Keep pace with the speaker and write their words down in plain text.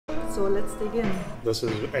So let's dig in. This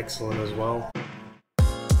is excellent as well.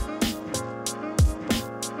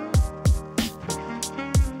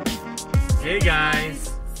 Hey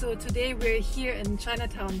guys! So today we're here in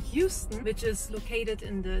Chinatown, Houston, which is located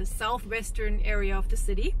in the southwestern area of the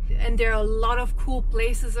city. And there are a lot of cool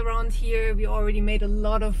places around here. We already made a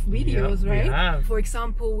lot of videos, right? We have. For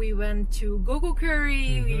example, we went to Gogo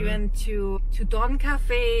Curry, we went to Don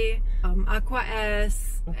Cafe, Aqua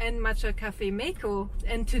S, and Matcha Cafe Meiko.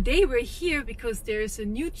 And today we're here because there's a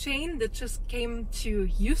new chain that just came to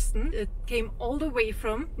Houston. It came all the way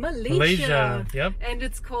from Malaysia. Yep. And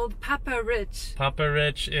it's called PappaRich.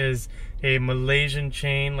 PappaRich is a Malaysian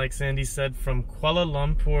chain, like Sandy said, from Kuala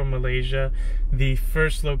Lumpur, Malaysia. The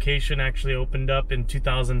first location actually opened up in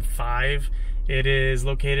 2005. It is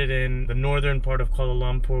located in the northern part of Kuala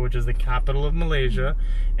Lumpur, which is the capital of Malaysia,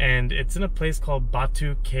 and it's in a place called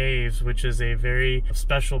Batu Caves, which is a very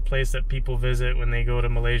special place that people visit when they go to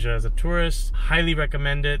Malaysia as a tourist. Highly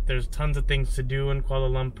recommend it. There's tons of things to do in Kuala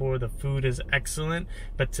Lumpur. The food is excellent,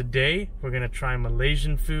 but today we're gonna try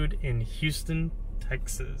Malaysian food in Houston,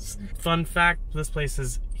 Texas. Fun fact, this place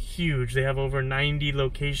is huge. They have over 90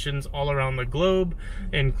 locations all around the globe,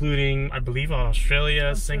 including, I believe,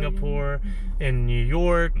 Australia, Singapore, and New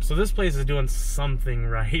York. So this place is doing something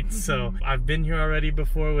right. So I've been here already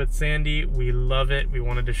before with Sandy. We love it. We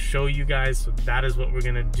wanted to show you guys, so that is what we're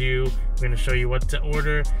gonna do. We're gonna show you what to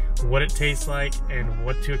order, what it tastes like, and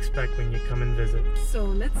what to expect when you come and visit. So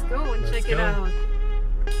let's go and check it out.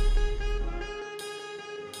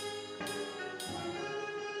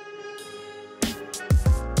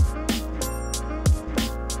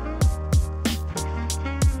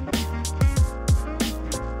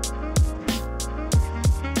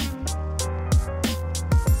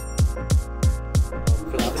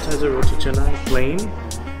 Roti canai plain,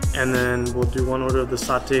 and then we'll do one order of the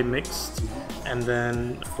satay mixed, and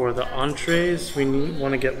then for the entrees we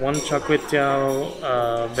want to get one char kway teow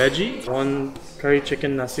veggie, one curry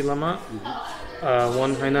chicken nasi lemak,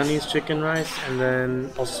 one Hainanese chicken rice, and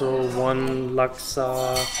then also one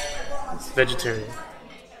laksa vegetarian.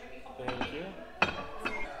 Thank you.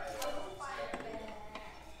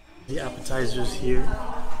 The appetizers here.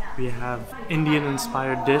 We have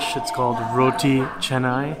Indian-inspired dish. It's called roti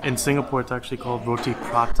canai. In Singapore, it's actually called roti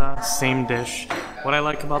prata. Same dish. What I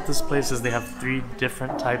like about this place is they have 3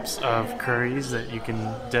 different types of curries that you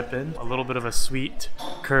can dip in. A little bit of a sweet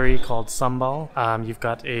curry called sambal. You've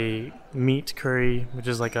got a meat curry, which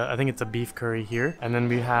is like I think it's a beef curry here. And then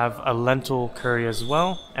we have a lentil curry as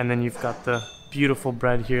well. And then you've got the beautiful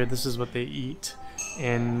bread here. This is what they eat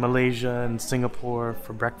in Malaysia and Singapore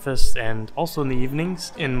for breakfast, and also in the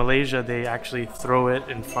evenings. In Malaysia, they actually throw it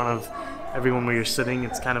in front of everyone where you're sitting.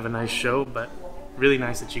 It's kind of a nice show, but really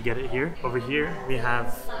nice that you get it here. Over here, we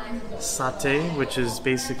have satay, which is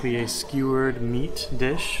basically a skewered meat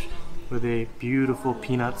dish with a beautiful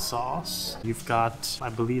peanut sauce. You've got, I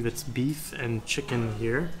believe it's beef and chicken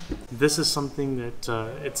here. This is something that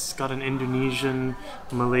it's got an Indonesian,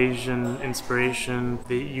 Malaysian inspiration.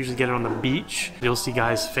 They usually get it on the beach. You'll see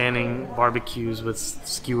guys fanning barbecues with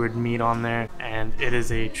skewered meat on there, and it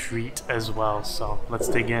is a treat as well. So let's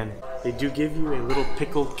dig in. They do give you a little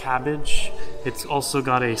pickled cabbage. It's also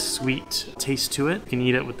got a sweet taste to it. You can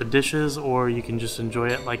eat it with the dishes, or you can just enjoy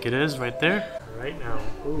it like it is right there. Right now.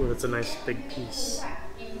 Ooh, that's a nice big piece.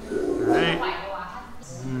 Alright.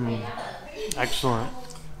 Excellent.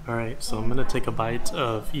 Alright, so I'm gonna take a bite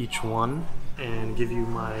of each one and give you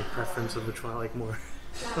my preference of which one I like more.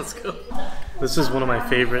 Let's go. This is one of my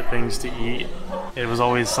favorite things to eat. It was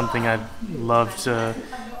always something I'd love to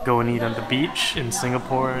go and eat on the beach in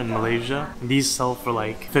Singapore and Malaysia. These sell for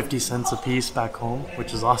like 50 cents a piece back home,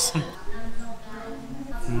 which is awesome.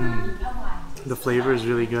 The flavor is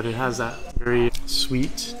really good. It has that very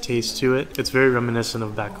sweet taste to it. It's very reminiscent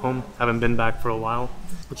of back home. Haven't been back for a while.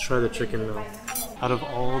 Let's try the chicken though. Out of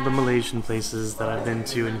all the Malaysian places that I've been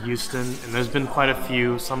to in Houston, and there's been quite a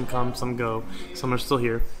few, some come, some go, some are still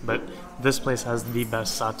here, but this place has the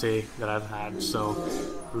best satay that I've had, so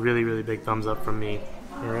really, really big thumbs up from me.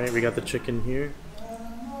 Alright, we got the chicken here.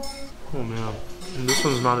 Oh man, and this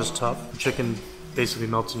one's not as tough. The chicken basically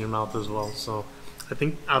melts in your mouth as well, so I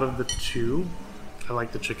think out of the 2, I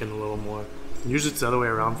like the chicken a little more. Usually it's the other way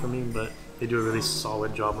around for me, but they do a really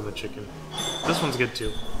solid job on the chicken. This one's good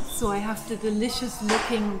too. So I have the delicious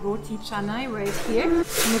looking roti canai right here.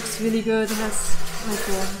 It looks really good. It has like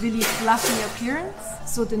a really fluffy appearance.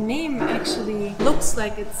 So the name actually looks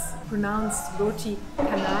like it's pronounced roti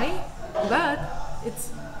canai, but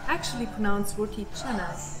it's actually pronounced roti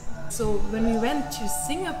canai. So when we went to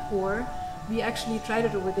Singapore, We actually tried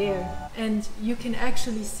it over there, and you can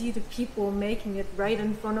actually see the people making it right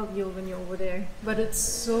in front of you when you're over there. But it's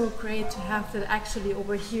so great to have that actually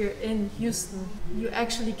over here in Houston. You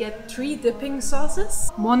actually get 3 dipping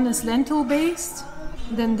sauces. One is lentil based,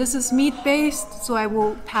 then this is meat based, so I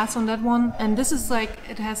will pass on that one. And this is like,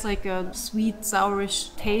 it has like a sweet sourish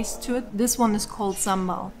taste to it. This one is called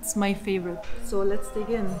sambal. It's my favorite. So let's dig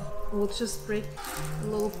in. We'll just break a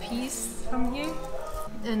little piece from here.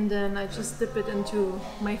 And then I just dip it into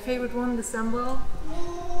my favorite one, the sambal.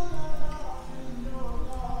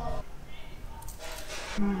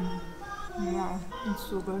 Wow, it's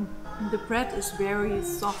so good. The bread is very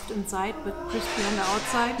soft inside but crispy on the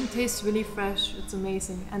outside. It tastes really fresh, it's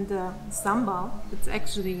amazing. And the sambal, it's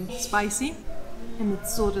actually spicy and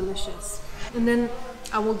it's so delicious. And then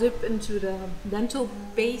I will dip into the lentil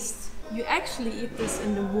paste. You actually eat this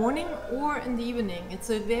in the morning or in the evening.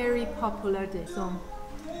 It's a very popular dish.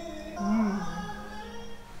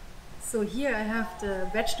 So here I have the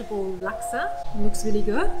vegetable laksa. It looks really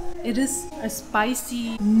good. It is a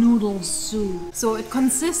spicy noodle soup. So it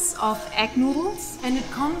consists of egg noodles and it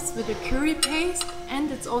comes with a curry paste,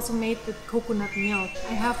 and it's also made with coconut milk.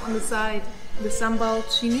 I have on the side the sambal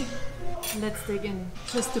chini. Let's dig in.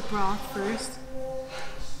 Just the broth first.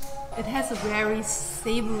 It has a very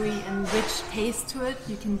savory and rich taste to it.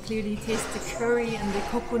 You can clearly taste the curry and the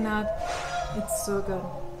coconut. It's so good.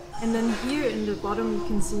 And then here in the bottom you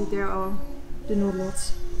can see there are the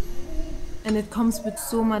noodles. And it comes with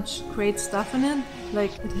so much great stuff in it.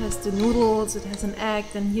 Like it has the noodles, it has an egg,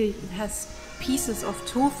 then here it has pieces of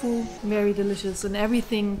tofu. Very delicious, and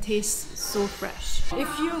everything tastes so fresh.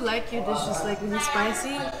 If you like your dishes like really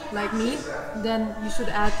spicy, like me, then you should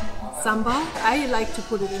add sambal. I like to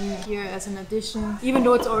put it in here as an addition, even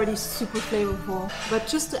though it's already super flavorful. But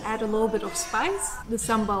just to add a little bit of spice, the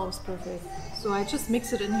sambal is perfect. So I just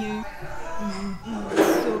mix it in here.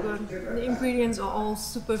 It's so good. The ingredients are all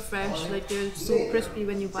super fresh, like they're so crispy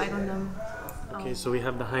when you bite on them. Okay, so we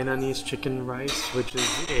have the Hainanese chicken rice, which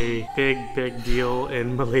is a big deal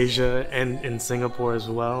in Malaysia and in Singapore as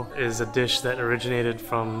well. It is a dish that originated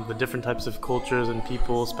from the different types of cultures and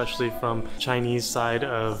people, especially from Chinese side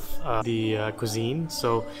of the cuisine.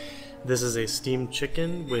 So this is a steamed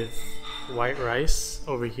chicken with white rice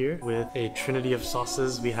over here with a trinity of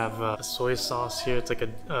sauces. We have a soy sauce here. It's like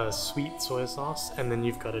a sweet soy sauce, and then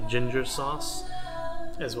you've got a ginger sauce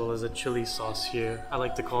as well as a chili sauce here. I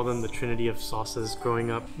like to call them the trinity of sauces.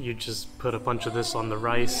 Growing up, you just put a bunch of this on the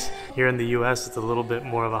rice. Here in the US, it's a little bit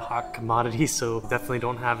more of a hot commodity, so definitely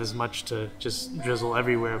don't have as much to just drizzle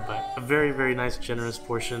everywhere, but a very nice generous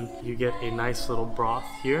portion. You get a nice little broth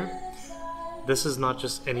here. This is not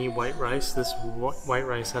just any white rice. This white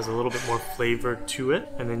rice has a little bit more flavor to it.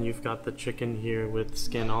 And then you've got the chicken here with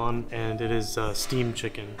skin on, and it is steamed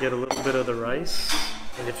chicken. Get a little bit of the rice.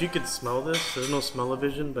 And if you could smell this, there's no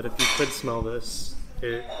smell-o-vision, but if you could smell this,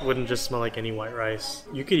 it wouldn't just smell like any white rice.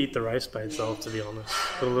 You could eat the rice by itself, to be honest.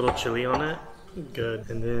 Put a little chili on it. Good.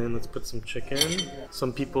 And then let's put some chicken.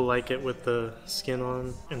 Some people like it with the skin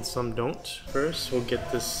on and some don't. First, we'll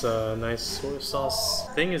get this nice soy sauce.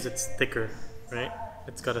 Thing is, it's thicker, right?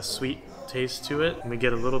 It's got a sweet taste to it. And we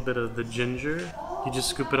get a little bit of the ginger. You just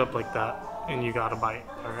scoop it up like that and you got a bite.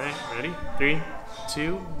 All right, ready? 3,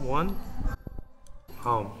 2, 1.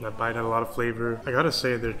 Oh, that bite had a lot of flavor. I gotta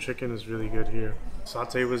say, their chicken is really good here.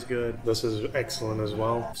 Satay was good. This is excellent as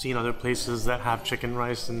well. I've seen other places that have chicken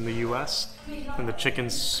rice in the US, and the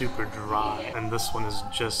chicken's super dry, and this one is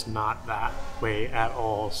just not that way at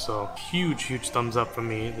all. So huge thumbs up from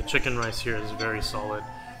me. The chicken rice here is very solid.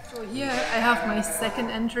 So here I have my second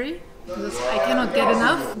entry, because I cannot get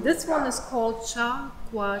enough. This one is called Cha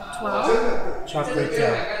Kway Tuao. Cha Kway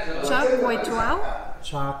Tiao. Cha Kway Tuao.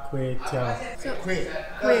 Cha Kway Tiao. Cha Kway.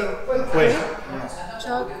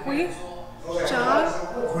 Cha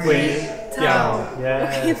Kway Tiao.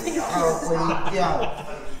 Yes.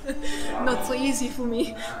 Not so easy for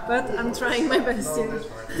me, but I'm trying my best here.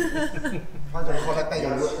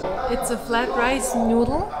 It's a flat rice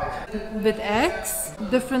noodle with eggs,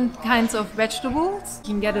 different kinds of vegetables.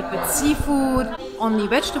 You can get it with seafood, only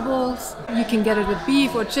vegetables. You can get it with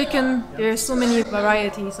beef or chicken. There are so many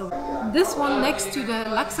varieties of it. This one next to the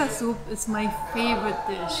laksa soup is my favorite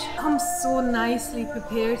dish. It comes so nicely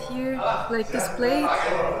prepared here, like this plate,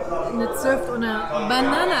 and it's served on a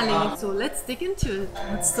banana leaf. So let's dig into it.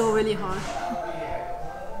 It's still really hot.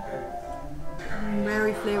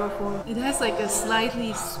 very flavorful. It has like a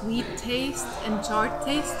slightly sweet taste and charred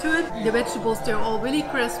taste to it. The vegetables, they're all really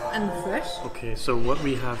crisp and fresh. Okay, so what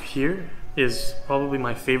we have here is probably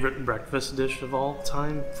my favorite breakfast dish of all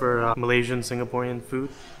time for Malaysian Singaporean food.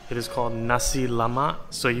 It is called nasi lemak.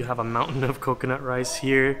 So you have a mountain of coconut rice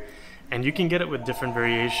here, and you can get it with different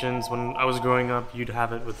variations. When I was growing up, you'd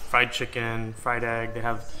have it with fried chicken, fried egg. They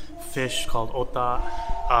have fish called otak.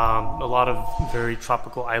 A lot of very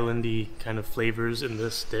tropical islandy kind of flavors in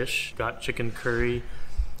this dish. Got chicken curry,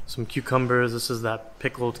 some cucumbers. This is that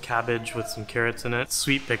pickled cabbage with some carrots in it,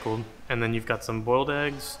 sweet pickled. And then you've got some boiled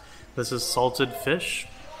eggs. This is salted fish.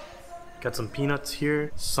 Got some peanuts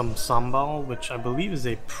here, some sambal, which I believe is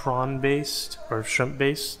a prawn-based or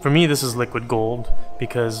shrimp-based. For me, this is liquid gold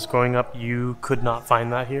because growing up, you could not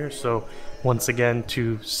find that here. So once again,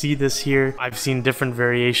 to see this here, I've seen different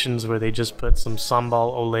variations where they just put some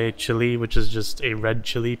sambal ole chili, which is just a red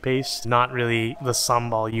chili paste. Not really the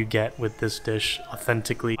sambal you get with this dish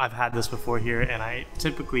authentically. I've had this before here, and I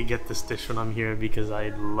typically get this dish when I'm here because I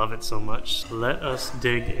love it so much. Let us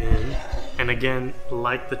dig in. And again,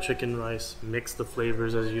 like the chicken rice, mix the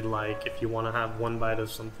flavors as you like. If you want to have one bite of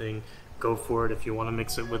something, go for it. If you want to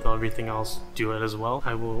mix it with everything else, do it as well.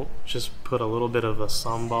 I will just put a little bit of a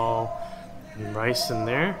sambal and rice in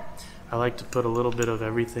there. I like to put a little bit of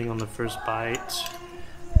everything on the first bite.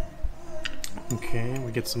 Okay,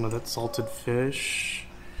 we get some of that salted fish.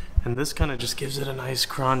 And this kind of just gives it a nice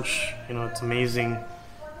crunch. You know, it's amazing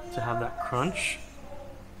to have that crunch.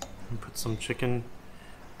 And put some chicken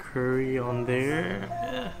curry on there.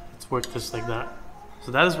 Yeah, let's work this like that.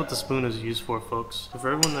 So that is what the spoon is used for, folks. So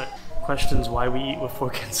for everyone that questions why we eat with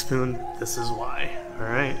fork and spoon, this is why.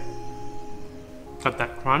 Alright. Got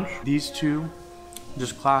that crunch. These two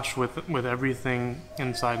just clash with everything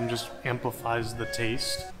inside and just amplifies the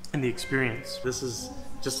taste and the experience. This is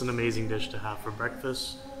just an amazing dish to have for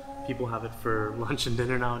breakfast. People have it for lunch and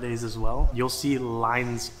dinner nowadays as well. You'll see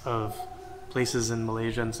lines of places in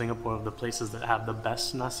Malaysia and Singapore of the places that have the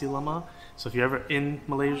best nasi lemak. So if you're ever in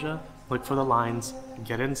Malaysia, look for the lines,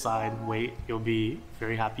 get inside, wait, you'll be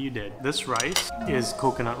very happy you did. This rice is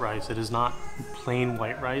coconut rice. It is not plain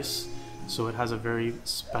white rice. So it has a very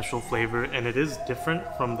special flavor, and it is different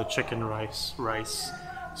from the chicken rice.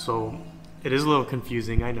 So it is a little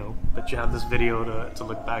confusing, I know, but you have this video to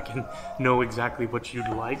look back and know exactly what you'd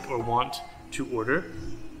like or want to order.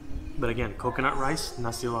 But again, coconut rice,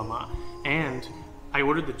 nasi lemak. And I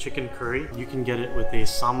ordered the chicken curry. You can get it with a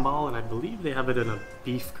sambal, and I believe they have it in a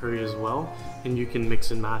beef curry as well. And you can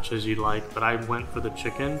mix and match as you'd like, but I went for the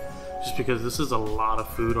chicken just because this is a lot of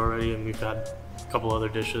food already, and we've had a couple other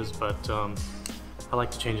dishes, but I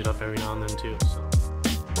like to change it up every now and then too.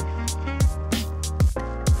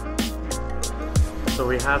 So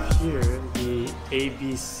we have here the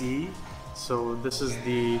ABC. So this is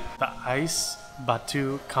the ice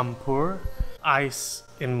batu campur. Ice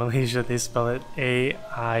in Malaysia, they spell it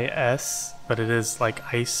A-I-S, but it is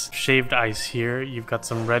like ice, shaved ice here. You've got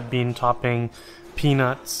some red bean topping,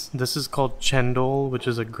 peanuts. This is called chendol, which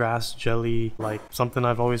is a grass jelly, like something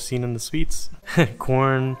I've always seen in the sweets.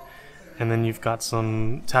 Corn, and then you've got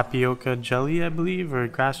some tapioca jelly, I believe, or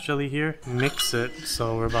grass jelly here. Mix it.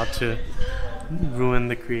 So we're about to ruin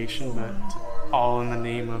the creation, but all in the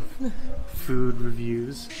name of food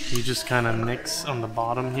reviews. You just kind of mix on the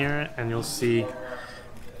bottom here, and you'll see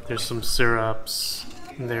there's some syrups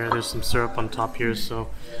there. There's some syrup on top here. So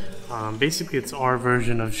basically it's our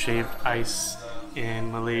version of shaved ice.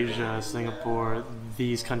 In Malaysia, Singapore,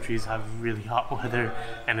 these countries have really hot weather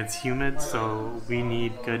and it's humid, so we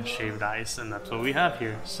need good shaved ice, and that's what we have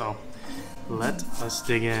here. So let us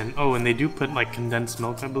dig in. Oh, and they do put like condensed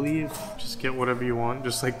milk, I believe. Just get whatever you want,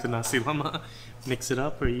 just like the nasi lemak. Mix it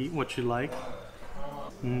up or eat what you like.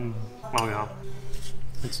 Oh yeah,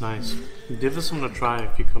 it's nice. Give us some to try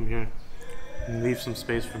if you come here. And leave some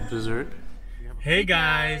space for dessert. Hey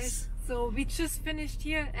guys! So we just finished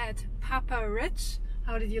here at PappaRich.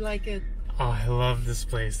 How did you like it? Oh, I love this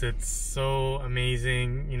place. It's so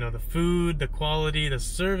amazing. You know, the food, the quality, the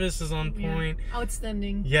service is on point. Yeah.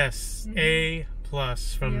 Outstanding. Yes, A+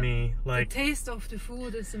 from me. Like, the taste of the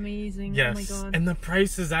food is amazing. Yes, oh my god. And the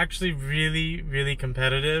price is actually really, really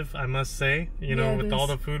competitive, I must say. You know, with all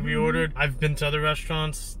the food we ordered. I've been to other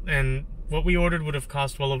restaurants, and what we ordered would have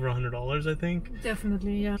cost well over $100, I think.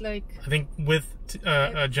 Definitely, yeah. Like, I think with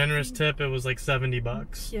a generous tip, it was like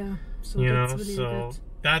 $70. Yeah, so you that's know, really so good.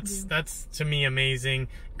 That's to me amazing.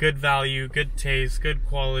 Good value, good taste, good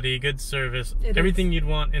quality, good service. Everything you'd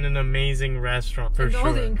want in an amazing restaurant, for sure. And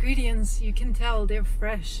all the ingredients, you can tell they're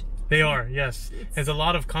fresh. They are, yes. There's a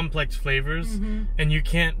lot of complex flavors, and you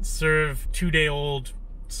can't serve 2-day-old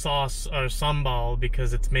sauce or sambal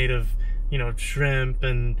because it's made of, you know, shrimp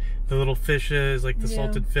and the little fishes, like the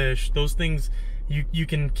salted fish. Those things, you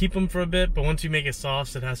can keep them for a bit, but once you make a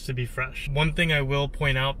sauce, it has to be fresh. One thing I will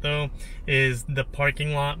point out though is the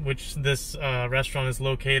parking lot which this restaurant is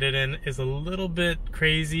located in is a little bit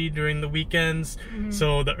crazy during the weekends.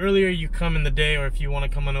 So the earlier you come in the day, or if you want to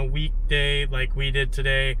come on a weekday like we did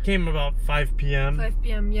today, came about 5 p.m. 5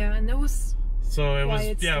 p.m. yeah, and it was so it was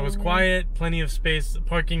still, it was quiet, plenty of space,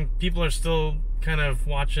 parking. People are still kind of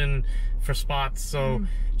watching for spots, so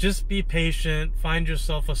just be patient, find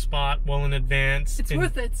yourself a spot well in advance. It's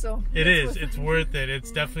worth it, so it's worth it.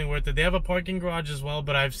 It's definitely worth it. They have a parking garage as well,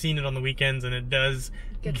 but I've seen it on the weekends and it does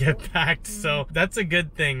get packed, so that's a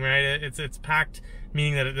good thing, right? It's packed,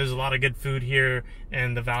 meaning that there's a lot of good food here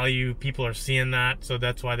and the value, people are seeing that, so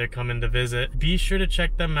that's why they're coming to visit. Be sure to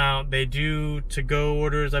check them out. They do to-go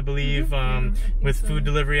orders, I believe, with food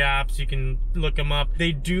delivery apps. You can look them up.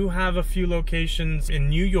 They do have a few locations in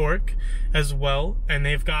New York as well, and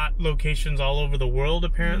they've got locations all over the world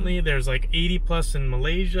apparently. There's like 80 plus in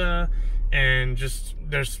Malaysia, and just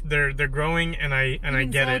they're growing, and I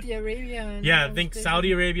get it. Saudi Arabia. Yeah, I think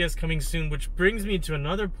Saudi Arabia is coming soon, which brings me to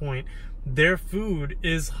another point. Their food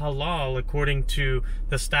is halal according to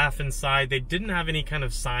the staff inside. They didn't have any kind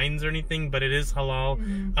of signs or anything, but it is halal.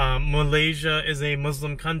 Malaysia is a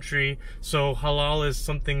Muslim country, so halal is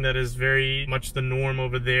something that is very much the norm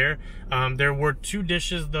over there. There were 2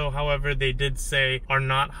 dishes though, however, they did say are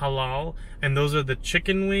not halal, and those are the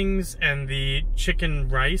chicken wings and the chicken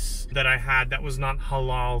rice that I had that was not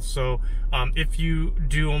halal. So if you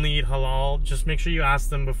do only eat halal, just make sure you ask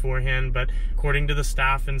them beforehand, but according to the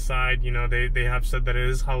staff inside, you know, they have said that it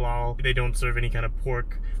is halal. They don't serve any kind of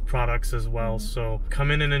pork products as well. So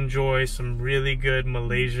come in and enjoy some really good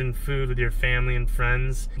Malaysian food with your family and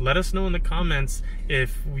friends. Let us know in the comments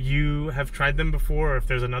if you have tried them before, or if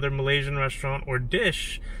there's another Malaysian restaurant or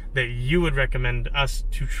dish that you would recommend us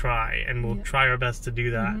to try, and we'll try our best to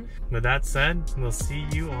do that. With that said, we'll see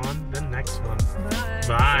you on the next one.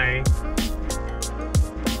 Bye. Bye.